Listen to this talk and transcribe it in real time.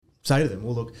say to them,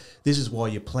 well, look, this is why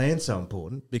your plan's so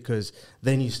important, because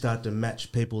then you start to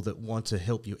match people that want to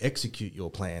help you execute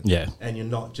your plan. Yeah. And you're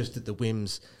not just at the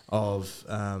whims of,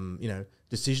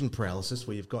 decision paralysis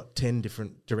where you've got 10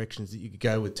 different directions that you could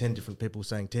go with 10 different people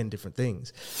saying 10 different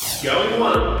things. Going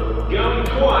once, going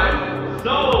twice,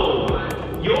 sold!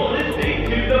 You're listening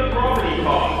to The Property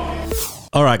Pod.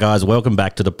 All right, guys, welcome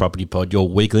back to The Property Pod, your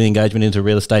weekly engagement into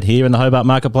real estate here in the Hobart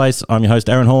Marketplace. I'm your host,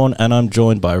 Aaron Horn, and I'm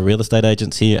joined by real estate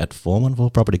agents here at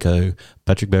 414 Property Co.,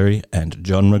 Patrick Berry and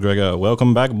John McGregor.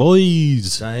 Welcome back,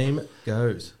 boys. Same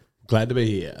goes. Glad to be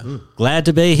here. Glad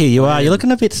to be here. You are. You're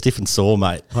looking a bit stiff and sore,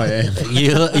 mate. I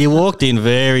am. You walked in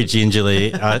very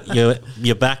gingerly.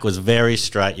 Your back was very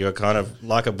straight. You were kind of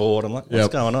like a board. I'm like, what's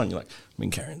going on? You're like, I've been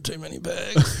carrying too many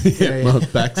bags. My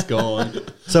back's gone.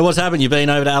 So what's happened? You've been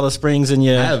over to Alice Springs and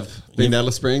you Have been to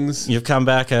Alice Springs. You've come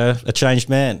back a changed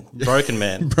man, broken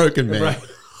man. Broken man. Right.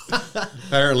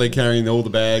 Apparently carrying all the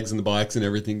bags and the bikes and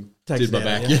everything. Takes Did my it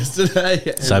back out, yeah.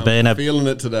 yesterday. So I'm feeling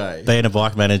it today. Being a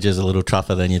bike manager is a little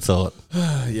tougher than you thought.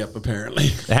 Yep, apparently.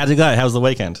 How'd it go? How was the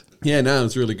weekend? Yeah, no, it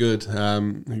was really good.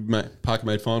 Parker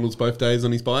made finals both days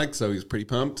on his bike, so he was pretty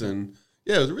pumped. And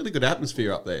yeah, it was a really good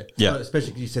atmosphere up there. Yeah.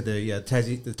 Especially because you said the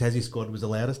Tassie squad was the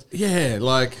loudest. Yeah,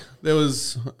 like there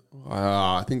was,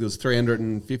 I think there was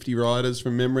 350 riders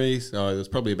from memory. So there was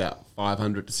probably about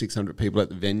 500 to 600 people at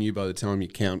the venue by the time you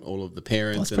count all of the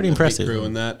parents. That's and pretty the impressive. pit crew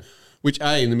and that. Which,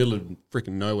 in the middle of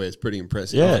freaking nowhere is pretty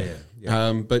impressive.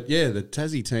 Yeah. But yeah, the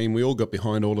Tassie team, we all got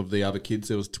behind all of the other kids.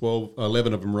 There was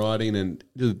 11 of them riding and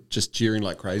just cheering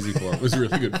like crazy for them. It was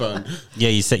really good fun. Yeah,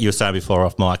 you were saying before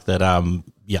off mic that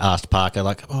you asked Parker,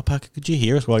 like, oh, Parker, could you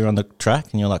hear us while you're on the track?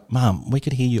 And you're like, Mum, we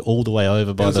could hear you all the way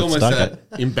over by It was the almost stoker.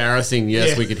 that embarrassing,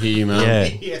 yes, we could hear you, Mum. Yeah.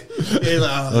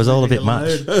 It was all a bit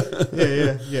much.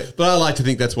 Yeah. But I like to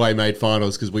think that's why he made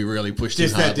finals, because we really pushed him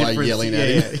Just hard that by difference. yelling at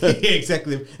him. Yeah,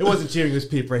 exactly. It wasn't cheering, it was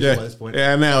peer pressure by this point.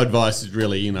 Yeah, and our advice is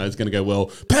really, it's going to go,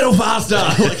 well, pedal faster.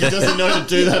 Like he doesn't know to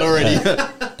do that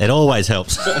already. It always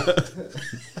helps.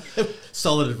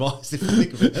 Solid advice, if you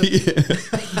think of it.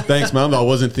 Thanks, Mum. I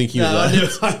wasn't thinking of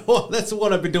that. That's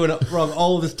what I've been doing wrong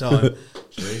all this time.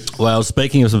 Jeez. Well,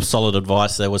 speaking of some solid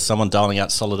advice, there was someone doling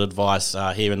out solid advice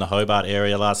here in the Hobart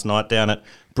area last night down at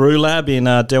Brewlab in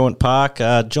Derwent Park.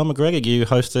 John McGregor, you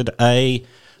hosted a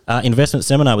investment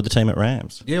seminar with the team at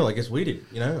Rams. Yeah, well, I guess we did.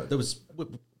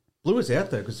 Blew us out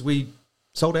though, because we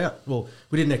sold out. Well,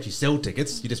 we didn't actually sell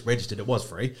tickets. You just registered. It was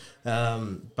free.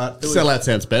 But Sell out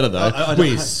sounds better, though.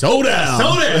 We sold out.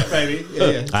 Sold out, baby.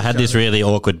 Yeah. I had this really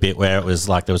awkward bit where it was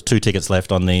like there was 2 tickets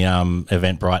left on the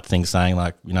Eventbrite thing saying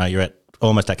like, you're at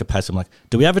almost at capacity. I'm like,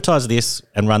 do we advertise this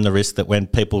and run the risk that when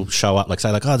people show up, like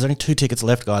say like, oh, there's only 2 tickets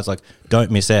left, guys, like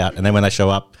don't miss out. And then when they show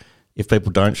up, if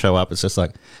people don't show up, it's just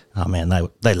like, oh man,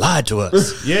 they lied to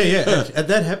us. Yeah. And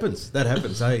that happens.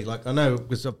 Hey, like I know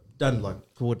because I've done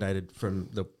coordinated from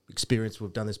the experience.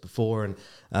 We've done this before and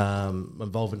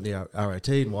involved in the ROT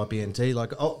and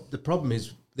YBNT. The problem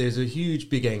is there's a huge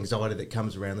big anxiety that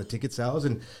comes around the ticket sales,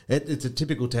 and it's a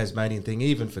typical Tasmanian thing,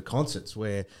 even for concerts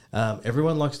where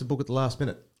everyone likes to book at the last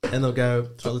minute. And they'll go,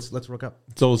 let's rock up.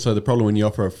 It's also the problem when you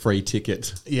offer a free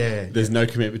ticket. Yeah. There's no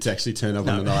commitment to actually turn up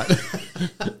on the night.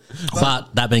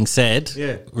 But that being said,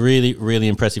 really, really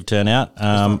impressive turnout.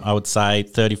 I would say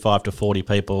 35 to 40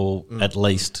 people at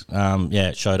least,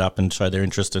 showed up and showed their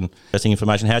interest in investing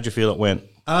information. How'd you feel it went?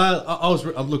 I was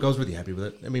really happy with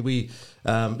it. I mean,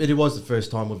 it was the first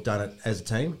time we've done it as a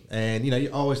team, and you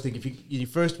always think if you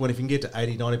first one, if you can get to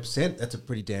 80-90%, that's a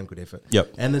pretty damn good effort.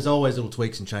 Yep. And there's always little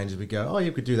tweaks and changes. We go,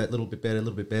 you could do that a little bit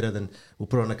better. Then we'll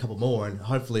put on a couple more, and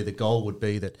hopefully the goal would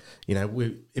be that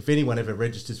if anyone ever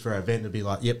registers for our event, it'd be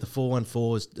like, yep, the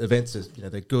 414s events is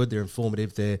they're good, they're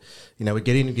informative, they're we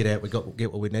get in and get out,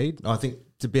 get what we need. And I think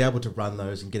to be able to run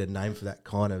those and get a name for that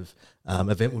kind of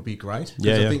event would be great.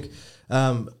 I think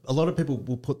a lot of people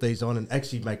will put these on and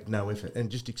actually make no effort and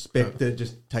just expect that it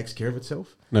just takes care of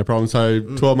itself. No problem. So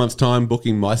 12 months' time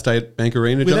booking My State Bank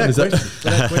Arena, John? Without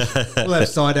question. We'll have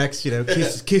side acts,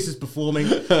 Kiss is performing,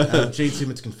 Gene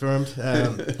Simmons confirmed.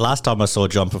 Last time I saw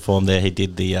John perform there, he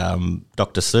did the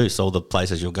Dr. Seuss, all the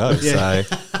places you'll go. Yeah.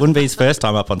 So wouldn't be his first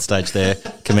time up on stage there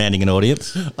commanding an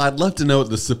audience. I'd love to know what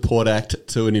the support act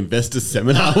to an investor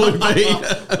seminar would be.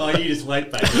 You just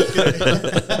wait, baby.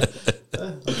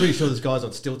 I'm pretty sure there's guys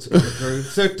on stilts coming through.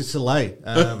 Cirque du Soleil.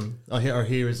 I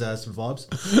hear is some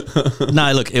vibes.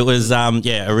 No, look, it was a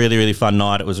really, really fun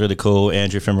night. It was really cool.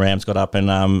 Andrew from Rams got up and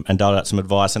doled out some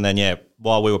advice. And then,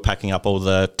 while we were packing up all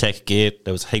the tech gear,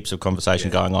 there was heaps of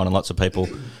conversation going on and lots of people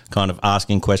kind of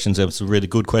asking questions. There was some really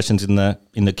good questions in the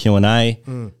Q&A.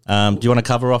 Do you want to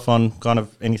cover off on kind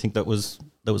of anything that was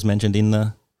mentioned in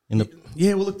the?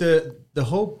 Yeah, well, look, the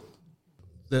whole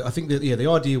I think that the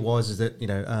idea was that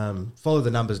follow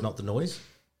the numbers, not the noise.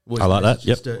 I like that.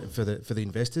 Yep. For the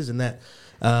investors, and that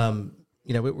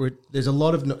there's a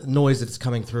lot of noise that's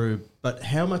coming through, but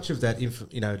how much of that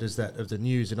does that of the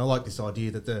news? And I like this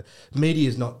idea that the media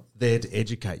is not there to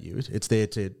educate you; it's there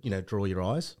to draw your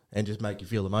eyes and just make you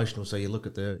feel emotional. So you look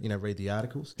at read the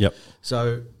articles. Yep.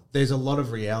 So there's a lot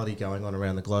of reality going on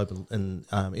around the globe and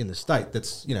in the state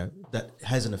that's that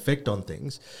has an effect on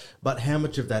things, but how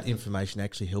much of that information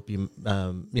actually help you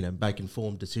make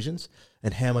informed decisions,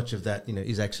 and how much of that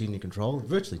is actually in your control?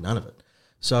 Virtually none of it.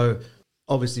 So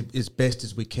obviously, as best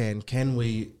as we can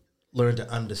we learn to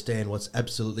understand what's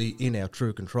absolutely in our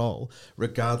true control,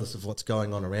 regardless of what's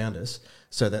going on around us,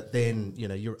 so that then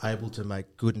you're able to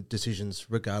make good decisions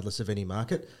regardless of any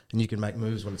market, and you can make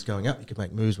moves when it's going up, you can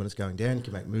make moves when it's going down, you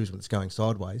can make moves when it's going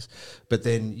sideways, but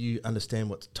then you understand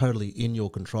what's totally in your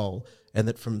control, and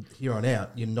that from here on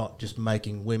out you're not just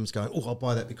making whims going, oh, I'll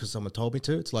buy that because someone told me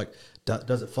to. It's like,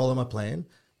 does it follow my plan?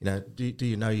 Do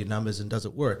you know your numbers, and does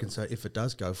it work? And so if it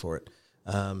does, go for it.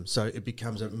 So it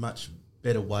becomes a much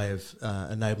better way of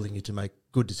enabling you to make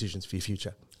good decisions for your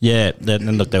future. Yeah,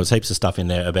 and look, there was heaps of stuff in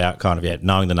there about kind of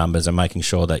knowing the numbers and making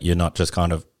sure that you're not just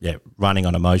kind of running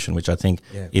on emotion, which I think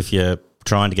if you're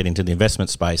trying to get into the investment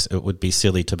space, it would be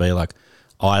silly to be like,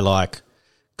 I like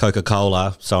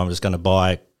Coca-Cola, so I'm just going to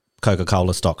buy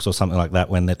Coca-Cola stocks or something like that,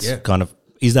 when that's kind of,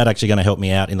 is that actually going to help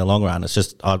me out in the long run? It's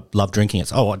just, I love drinking it.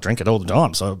 So, I drink it all the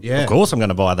time, so of course I'm going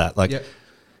to buy that. Like,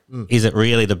 is it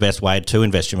really the best way to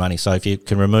invest your money? So if you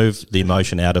can remove the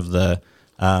emotion out of the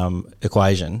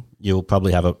equation, you'll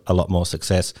probably have a lot more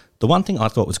success. The one thing I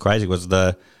thought was crazy was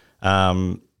the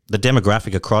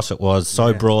demographic across it was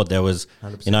so broad. There was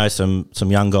 100%. Some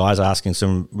young guys asking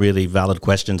some really valid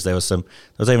questions. There was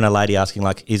even a lady asking,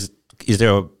 like, is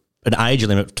there an age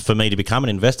limit for me to become an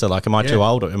investor? Like, am I too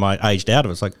old, or am I aged out of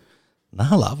it? It's like, no,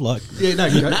 love, like,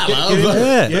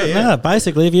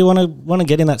 basically, if you want to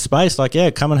get in that space, like,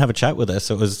 come and have a chat with us.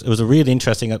 It was a really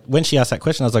interesting. When she asked that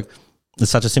question, I was like,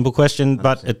 it's such a simple question, 100%.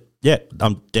 But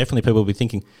I'm definitely, people will be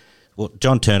thinking, well,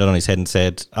 John turned it on his head and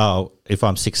said, oh, if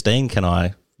I'm 16, can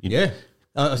I?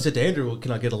 I said to Andrew, well,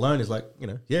 can I get a loan? He's like,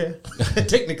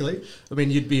 technically. I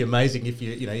mean, you'd be amazing if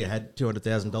you had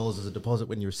 $200,000 as a deposit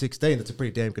when you were 16. That's a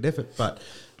pretty damn good effort. But,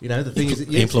 the thing is,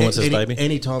 influences, baby.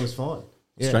 Any time is fine.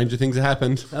 Yeah. Stranger things have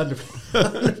happened.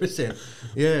 100%.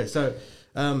 Yeah. So,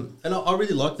 and I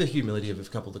really like the humility of a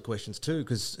couple of the questions too,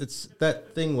 because it's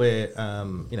that thing where,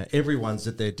 everyone's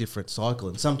at their different cycle,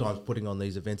 and sometimes putting on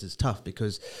these events is tough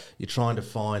because you're trying to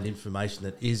find information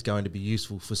that is going to be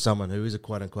useful for someone who is a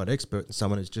quote unquote expert and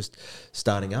someone who's just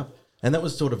starting up. And that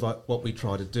was sort of what we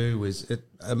try to do is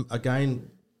again,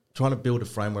 trying to build a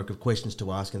framework of questions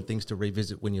to ask and things to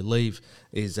revisit when you leave,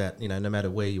 is that, no matter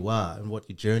where you are and what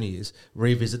your journey is,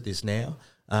 revisit this now,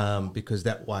 because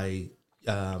that way,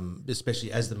 especially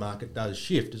as the market does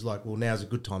shift, is like, well, now's a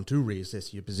good time to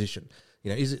reassess your position.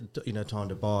 Is it, time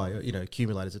to buy,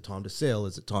 accumulate? Is it time to sell?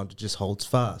 Is it time to just hold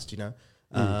fast,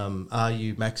 Are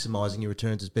you maximising your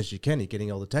returns as best you can? You're getting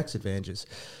all the tax advantages.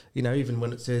 Even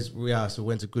when it says, we ask, so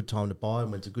when's a good time to buy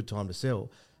and when's a good time to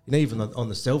sell? Even on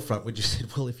the sell front, we just said,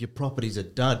 well, if your property's a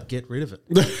dud, get rid of it.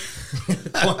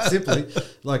 Quite simply,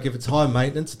 like if it's high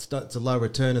maintenance, it's a low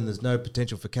return, and there's no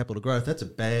potential for capital growth, that's a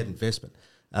bad investment.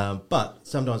 But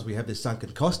sometimes we have this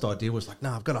sunken cost idea where it's like,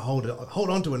 no, I've got to hold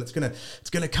on to it. It's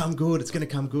gonna come good. It's gonna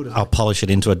come good. I'll polish it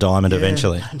into a diamond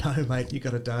eventually. No, mate, you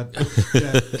got a dud.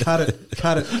 Cut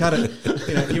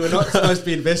it. You are not supposed to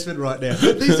be investment right now.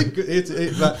 But these are good.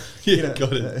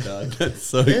 Got it done. That's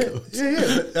so cool.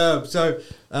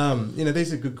 But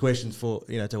these are good questions for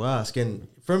to ask. And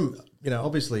from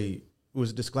obviously it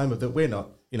was a disclaimer that we're not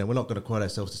going to quote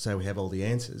ourselves to say we have all the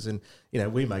answers, and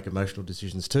we make emotional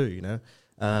decisions too.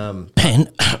 Pen.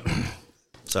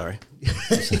 Sorry.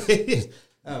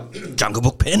 Jungle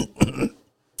Book pen.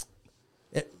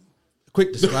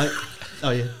 Quick disclaimer. Oh,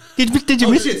 yeah. Did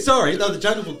you miss it? Sorry. No, the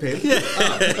Jungle Book pen. Yeah.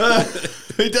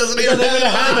 He doesn't even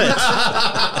have it.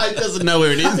 He doesn't know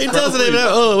where it is. He doesn't even know.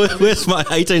 Oh, where's my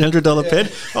 $1,800 pen?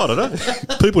 I don't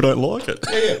know. People don't like it.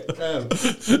 Yeah.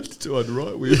 It's too hard to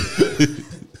write with.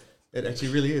 It actually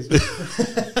really is.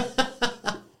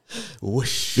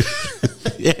 Whoosh.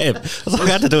 Yeah, I was like,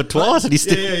 I had to do it twice, and he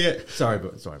still. Yeah. Sorry,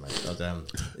 mate.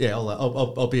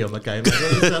 I'll be on my game.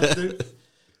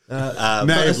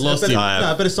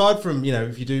 But aside from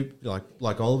if you do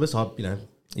like all of us,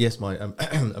 yes, my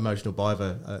emotional buy of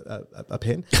a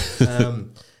pen.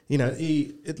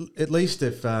 At least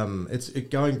if it's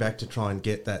going back to try and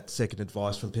get that second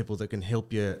advice from people that can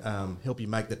help you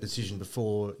make that decision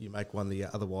before you make one that you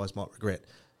otherwise might regret.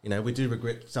 we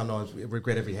do sometimes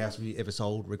regret every house we ever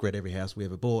sold, regret every house we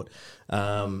ever bought,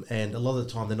 and a lot of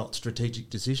the time they're not strategic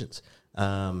decisions.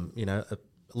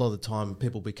 A lot of the time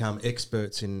people become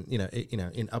experts in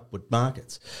in upward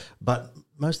markets, but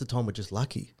most of the time we're just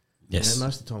lucky. Yes.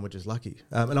 Most of the time we're just lucky.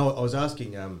 And I was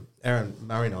asking Aaron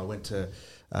Murray and I went to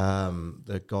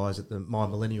the guys at the My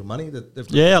Millennial Money.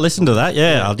 I listened to that.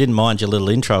 Yeah, I didn't mind your little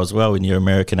intro as well in your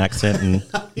American accent, and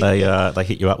they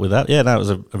hit you up with that. Yeah, that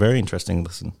was a very interesting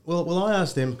listen. Well, I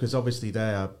asked them because obviously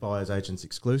they are buyers agents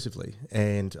exclusively,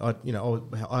 and I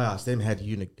asked them how do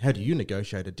you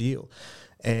negotiate a deal,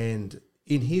 and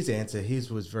in his answer,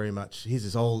 his was very much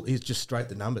he's just straight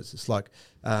the numbers. It's like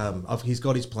he's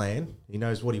got his plan. He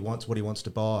knows what he wants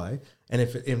to buy, and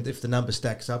if the number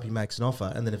stacks up, he makes an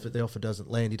offer, and then if the offer doesn't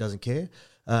land, he doesn't care.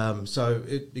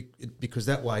 Because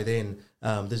that way, then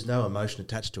there's no emotion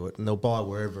attached to it, and they'll buy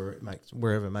wherever it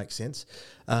makes sense.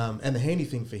 And the handy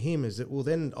thing for him is that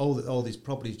then all these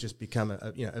properties just become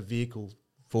a vehicle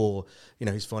for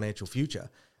his financial future,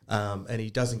 and he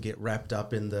doesn't get wrapped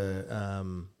up in the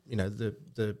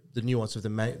nuance of the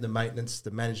maintenance,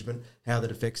 the management, how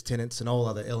that affects tenants, and all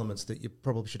other elements that you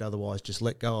probably should otherwise just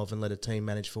let go of and let a team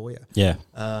manage for you. Yeah.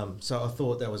 So I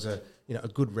thought that was a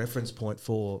good reference point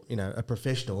for a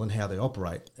professional and how they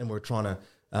operate, and we're trying to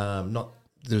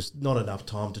there's not enough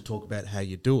time to talk about how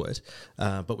you do it,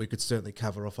 but we could certainly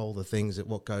cover off all the things that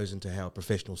what goes into how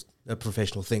a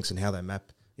professional thinks and how they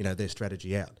map their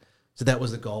strategy out. So that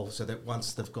was the goal. So that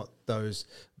once they've got those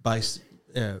base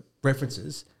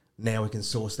references, now we can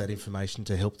source that information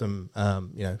to help them,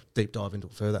 deep dive into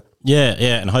it further. Yeah,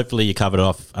 and hopefully you covered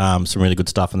off some really good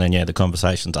stuff, and then the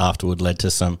conversations afterward led to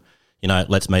some,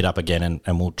 let's meet up again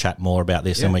and we'll chat more about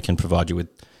this, and we can provide you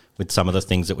with some of the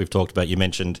things that we've talked about. You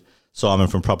mentioned Simon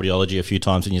from Propertyology a few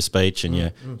times in your speech, and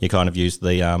you kind of used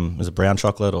the was it brown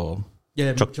chocolate or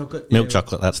milk chocolate? Milk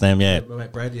chocolate, that's them. Yeah, my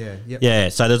mate Brad. Yep. Yeah.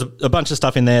 So there's a bunch of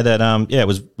stuff in there that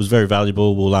was very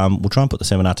valuable. We'll try and put the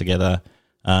seminar together,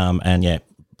 and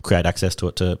create access to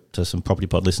it to some Property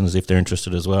Pod listeners if they're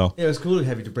interested as well. Yeah, it's cool to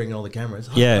have you to bring in all the cameras.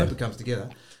 I hope it comes together.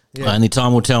 Yeah. Only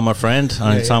time will tell, my friend.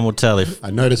 Only time will tell. If I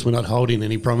notice we're not holding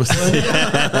any promises.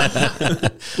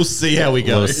 We'll see how we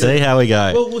go.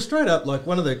 Well, straight up, like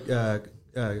one of the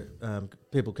a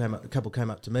couple came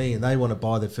up to me and they want to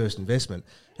buy their first investment,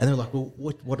 and they're like, "Well,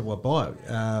 what do I buy?"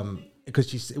 Because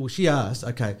she asked,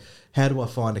 "Okay, how do I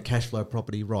find a cash flow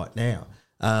property right now?"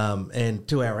 And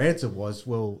to our answer was,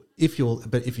 well, if you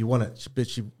want it, but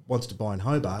she wants to buy in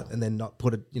Hobart and then not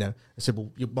put it, I said,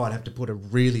 well, you might have to put a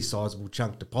really sizable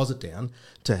chunk deposit down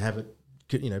to have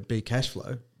it, be cash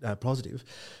flow positive.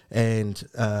 And,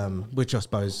 which I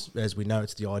suppose, as we know,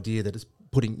 it's the idea that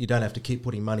you don't have to keep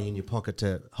putting money in your pocket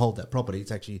to hold that property.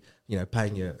 It's actually,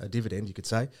 paying you a dividend, you could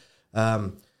say.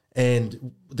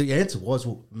 And the answer was,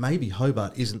 well, maybe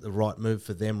Hobart isn't the right move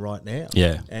for them right now.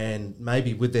 Yeah. And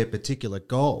maybe with their particular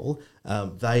goal,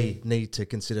 they need to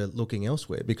consider looking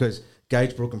elsewhere, because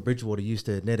Gagebrook and Bridgewater used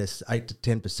to net us 8 to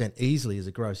 10% easily as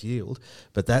a gross yield,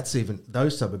 but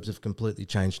those suburbs have completely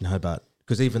changed in Hobart,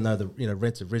 because even though the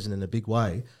rents have risen in a big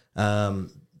way,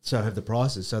 so have the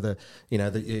prices. So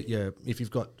if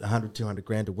you've got 100, 200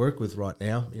 grand to work with right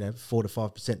now, 4 to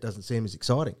 5% doesn't seem as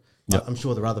exciting. Yep. I'm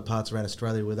sure there are other parts around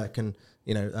Australia where that can,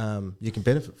 you can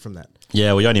benefit from that.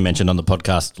 Yeah, we only mentioned on the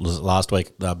podcast last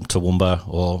week Toowoomba,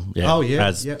 or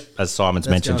as Simon's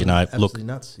mentioned, look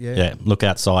nuts. Look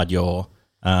outside your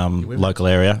local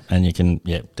area, and you can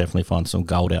definitely find some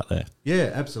gold out there. Yeah,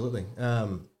 absolutely.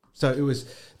 So it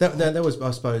was that was,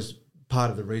 I suppose, part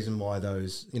of the reason why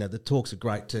those the talks are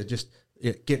great, to just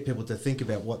get people to think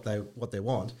about what they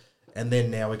want. And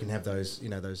then now we can have those,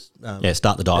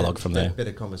 start the dialogue from there.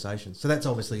 Better conversations. So that's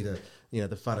obviously the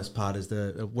funnest part, is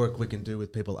the work we can do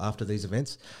with people after these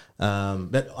events.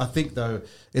 But I think, though,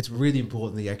 it's really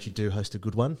important that you actually do host a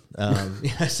good one.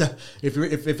 So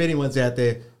if anyone's out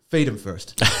there, feed them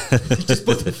first. Just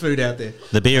put the food out there.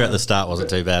 The beer at the start wasn't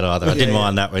too bad either. I didn't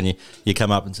mind that when you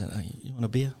come up and say, "Oh, you want a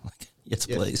beer?" Like, yes,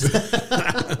 please.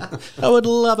 I would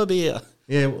love a beer.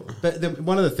 Yeah, but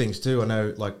one of the things too, I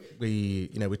know, like we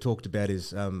talked about,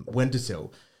 is when to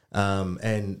sell,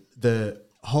 and the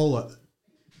whole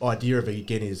idea of it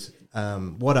again is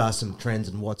what are some trends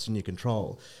and what's in your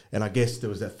control. And I guess there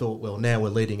was that thought, well, now we're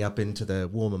leading up into the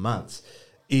warmer months.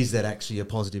 Is that actually a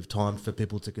positive time for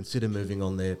people to consider moving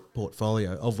on their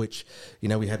portfolio? Of which,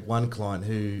 we had one client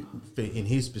who, in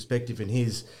his perspective, in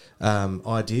his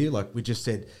idea, like we just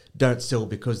said, don't sell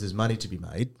because there's money to be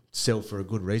made, sell for a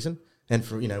good reason. And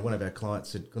for, one of our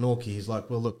clients at Glenorchy, he's like,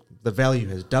 well, look, the value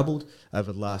has doubled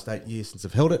over the last 8 years since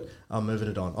I've held it. I'm moving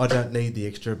it on. I don't need the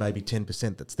extra maybe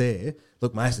 10% that's there.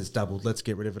 Look, my asset's doubled. Let's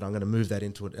get rid of it. I'm going to move that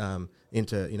into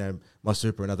my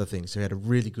super and other things. So he had a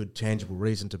really good, tangible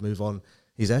reason to move on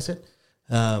his asset.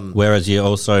 Whereas you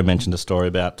also mentioned a story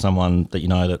about someone that you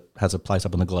know that has a place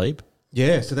up on the Glebe.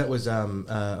 Yeah, so that was a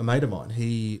mate of mine.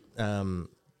 He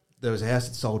there was a house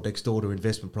that sold next door to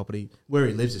investment property. Where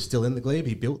he lives is still in the Glebe.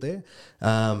 He built there,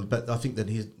 but I think that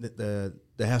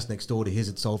the house next door to his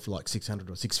had sold for like 600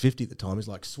 or 650 at the time. He's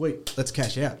like, sweet, let's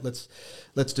cash out.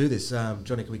 Let's do this.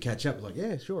 Johnny, can we catch up? I was like,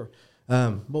 yeah, sure.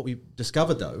 What we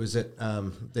discovered though is that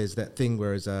there's that thing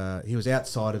whereas he was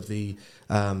outside of the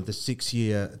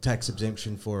 6-year tax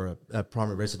exemption for a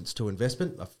primary residence to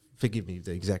investment. Forgive me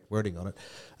the exact wording on it.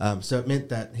 So it meant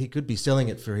that he could be selling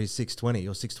it for his 620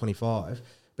 or 625,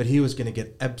 but he was going to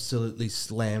get absolutely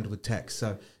slammed with tax.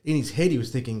 So in his head, he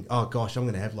was thinking, oh gosh, I'm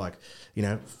going to have like,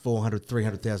 $400,000,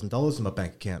 $300,000 in my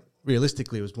bank account.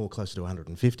 Realistically, it was more closer to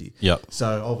 150. Yep.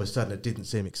 So all of a sudden, it didn't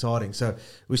seem exciting. So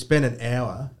we spent an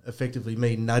hour, effectively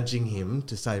me nudging him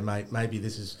to say, mate, maybe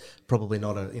this is probably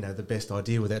not the best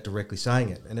idea without directly saying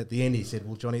it. And at the end, he said,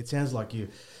 well, Johnny, it sounds like you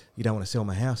don't want to sell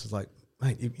my house. It's like,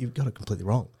 mate, you've got it completely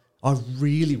wrong. I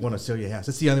really want to sell your house.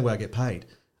 That's the only way I get paid.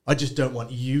 I just don't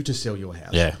want you to sell your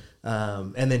house. Yeah.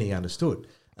 And then he understood.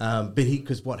 But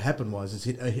because what happened was,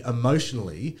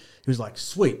 emotionally, he was like,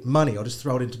 sweet, money, I'll just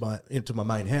throw it into my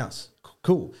main house.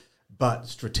 Cool. But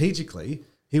strategically,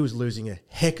 he was losing a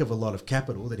heck of a lot of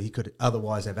capital that he could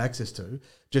otherwise have access to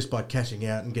just by cashing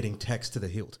out and getting taxed to the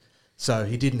hilt. So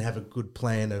he didn't have a good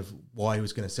plan of why he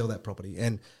was going to sell that property.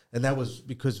 And that was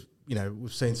because,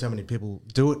 we've seen so many people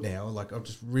do it now. Like, I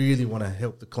just really want to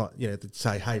help the client, to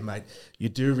say, hey, mate, you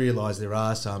do realise there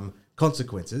are some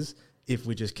consequences if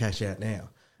we just cash out now.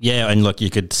 Yeah, and look, you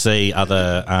could see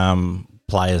other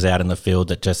players out in the field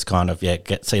that just kind of,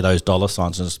 see those dollar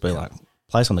signs and just be like,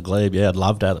 place on the Glebe, I'd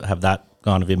love to have that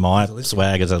kind of in my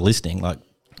swag as a listing. Like,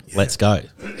 let's go.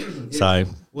 So,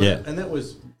 And that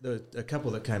was a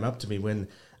couple that came up to me when,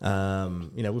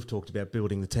 we've talked about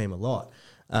building the team a lot.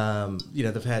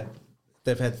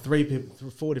 They've had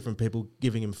 4 different people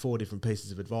giving him 4 different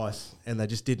pieces of advice, and they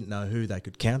just didn't know who they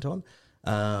could count on.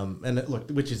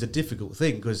 Which is a difficult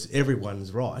thing because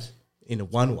everyone's right in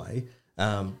one way.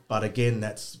 But again,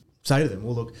 say to them,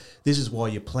 well, look, this is why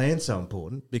your plan's so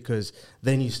important, because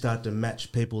then you start to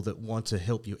match people that want to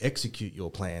help you execute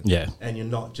your plan. Yeah. And you're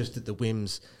not just at the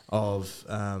whims of,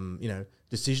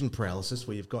 decision paralysis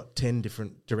where you've got 10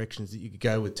 different directions that you could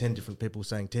go with 10 different people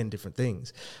saying 10 different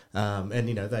things. They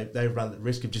run the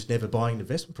risk of just never buying an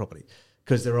investment property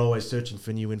because they're always searching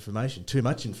for new information, too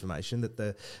much information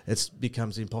that it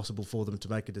becomes impossible for them to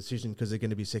make a decision because they're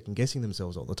going to be second-guessing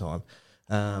themselves all the time.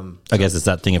 I guess it's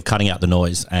that thing of cutting out the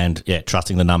noise and,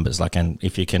 trusting the numbers. And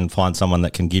if you can find someone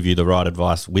that can give you the right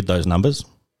advice with those numbers,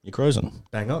 you're cruising.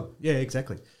 Bang on. Yeah,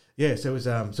 exactly. Yeah, so it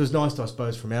was nice, I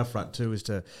suppose, from our front too, is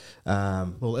to,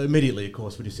 immediately, of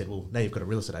course, we just said, well, now you've got a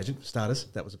real estate agent, starters,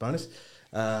 that was a bonus.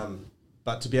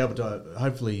 But to be able to,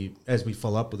 hopefully, as we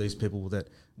follow up with these people, that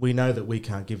we know that we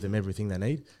can't give them everything they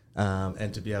need,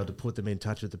 and to be able to put them in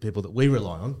touch with the people that we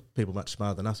rely on, people much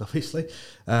smarter than us, obviously,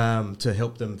 to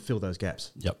help them fill those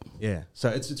gaps. Yep. Yeah. So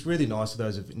it's really nice of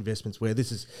those investments where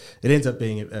it ends up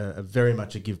being a very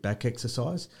much a give back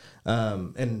exercise.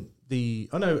 And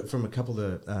I know from a couple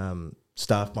of the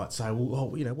staff might say, well,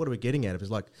 what are we getting out of it?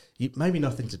 It's like, maybe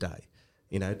nothing today.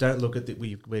 Don't look at that.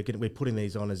 We're putting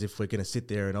these on as if we're going to sit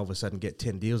there and all of a sudden get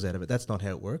 10 deals out of it. That's not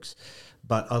how it works.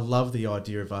 But I love the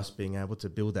idea of us being able to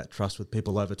build that trust with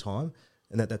people over time,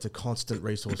 and that's a constant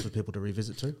resource for people to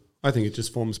revisit to. I think it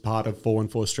just forms part of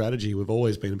 414 strategy. We've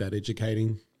always been about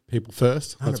educating people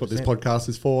first. That's 100%. What this podcast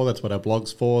is for. That's what our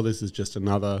blog's for. This is just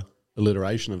another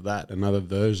alliteration of that, another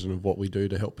version of what we do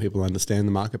to help people understand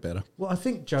the market better. Well, I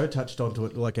think Joe touched onto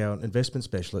it, like our investment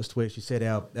specialist, where she said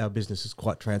our business is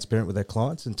quite transparent with our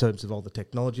clients in terms of all the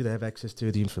technology they have access to,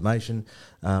 the information,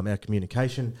 our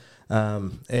communication.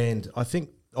 And I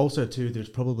think also too, there's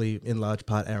probably in large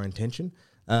part our intention,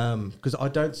 because I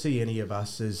don't see any of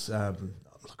us as,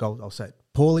 I'll say it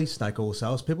poorly, snake oil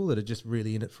salespeople that are just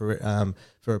really in it for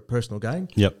a personal gain.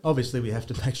 Yep. Obviously, we have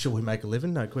to make sure we make a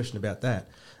living, no question about that.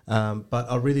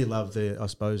 But I really love the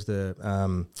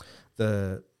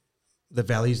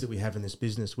values that we have in this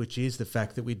business, which is the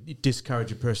fact that we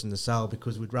discourage a person to sell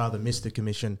because we'd rather miss the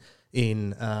commission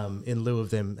in lieu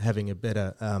of them having a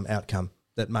better outcome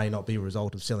that may not be a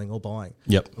result of selling or buying.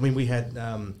 Yep. I mean, we had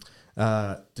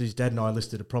his dad and I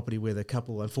listed a property where the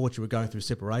couple, unfortunately, were going through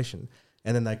separation,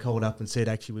 and then they called up and said,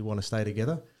 actually, we want to stay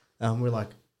together. We're like,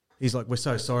 He's like, we're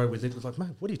so sorry with it. It was like,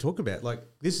 mate, what are you talking about? Like,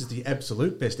 this is the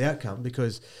absolute best outcome,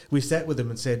 because we sat with them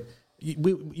and said,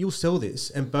 you'll sell this,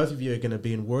 and both of you are going to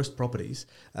be in worse properties.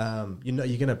 You're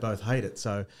going to both hate it.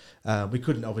 So we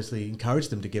couldn't obviously encourage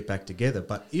them to get back together.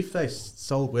 But if they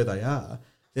sold where they are,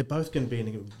 they're both going to be in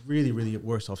a really, really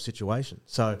worse off situation.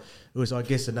 So it was, I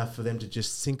guess, enough for them to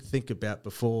just think about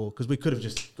before, because we could have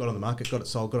just got on the market, got it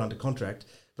sold, got under contract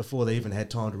before they even had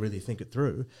time to really think it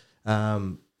through.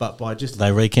 But by just...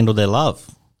 They rekindled their love.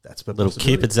 That's a little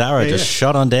Cupid's arrow just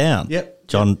shot on down. Yep.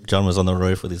 John was on the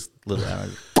roof with his little arrow.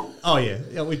 Oh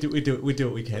yeah, we do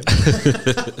what we can.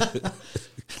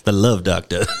 The love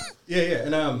doctor. Yeah.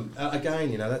 And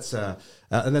again, that's and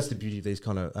that's the beauty of these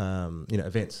kind of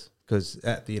events, because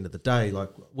at the end of the day, like,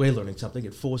 we're learning something.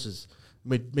 It forces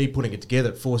me putting it together.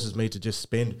 It forces me to just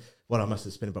spend what I must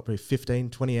have spent about probably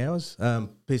 15, 20 hours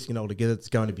piecing it all together. It's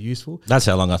going to be useful. That's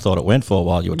how long I thought it went for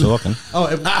while you were talking.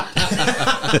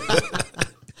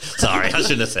 Sorry, I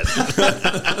shouldn't have said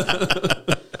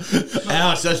that.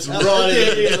 Ouch, that's right. Well, we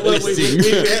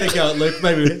had a go at Luke.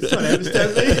 Maybe we're trying to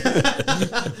understand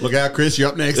me. Look out, Chris, you're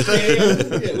up next.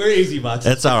 Yeah, we're easy, much.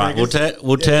 It's all right.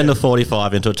 We'll turn the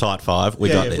 45 into a tight 5. We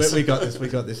got this. We got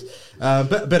this.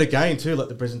 But again, too, like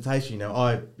the presentation,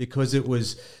 because it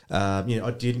was, I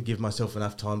didn't give myself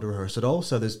enough time to rehearse it all.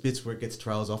 So there's bits where it gets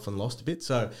trails off and lost a bit.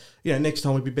 So, next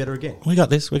time we'll be better again. We got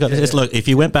this. This. Look, if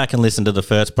you went back and listened to the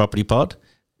first property pod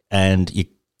and you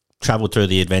travelled through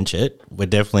the adventure, we're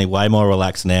definitely way more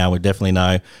relaxed now. We definitely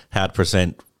know how to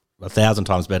present 1,000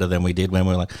 times better than we did when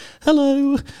we were like,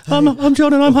 hello, I'm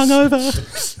John and I'm hungover.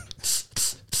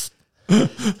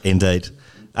 Indeed.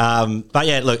 But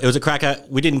yeah, look, it was a cracker.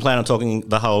 We didn't plan on talking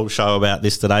the whole show about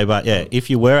this today, but yeah,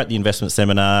 if you were at the investment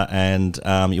seminar and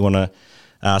you want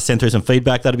to send through some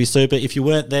feedback, that'd be super. If you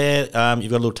weren't there,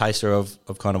 you've got a little taster of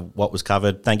kind of what was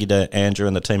covered. Thank you to Andrew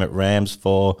and the team at Rams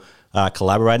for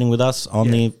collaborating with us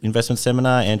on the investment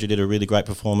seminar. Andrew did a really great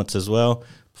performance as well.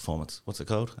 What's it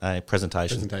called? A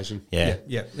presentation. Yeah.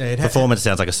 Performance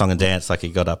sounds like a song and dance, like he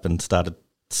got up and started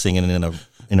singing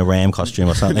in a ram costume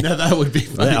or something. No, that would be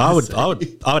funny. Yeah,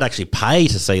 I would actually pay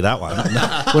to see that one.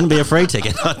 Wouldn't be a free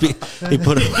ticket.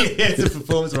 It's a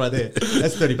performance right there.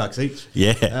 That's $30 each.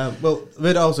 Yeah.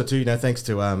 But also too, thanks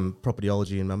to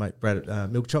Propertyology and my mate Brad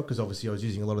at Milkchop, because obviously I was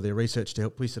using a lot of their research to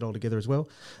help piece it all together as well.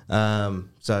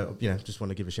 So just want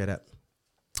to give a shout out.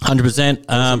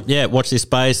 100%. Watch this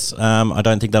space. I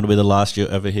don't think that'll be the last you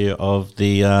ever hear of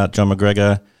the John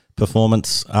McGregor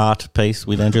performance art piece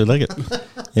with Andrew Leggett.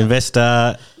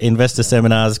 Investor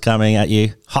seminars coming at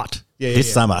you hot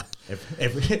this summer.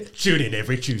 Tune in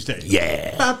every Tuesday.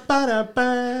 Yeah.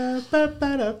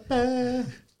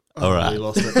 All right. Really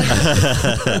lost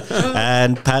it.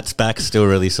 And Pat's back still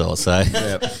really sore. So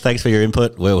thanks for your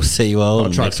input. We'll see you all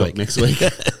next week.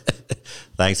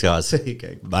 Thanks, guys. See you,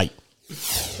 gang. Bye.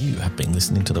 You have been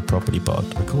listening to The Property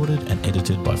Pod, recorded and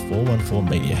edited by 414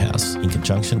 Media House in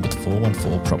conjunction with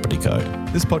 414 Property Code.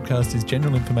 This podcast is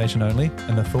general information only,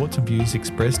 and the thoughts and views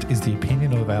expressed is the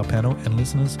opinion of our panel, and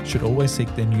listeners should always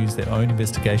seek then use their own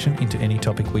investigation into any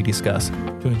topic we discuss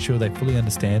to ensure they fully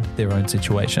understand their own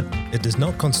situation. It does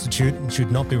not constitute and should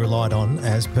not be relied on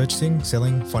as purchasing,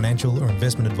 selling, financial or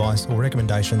investment advice or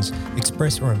recommendations,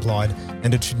 express or implied,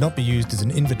 and it should not be used as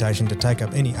an invitation to take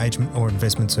up any agent or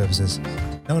investment services.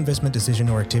 No investment decision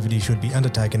or activity should be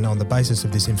undertaken on the basis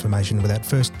of this information without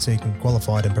first seeking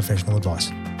qualified and professional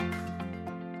advice.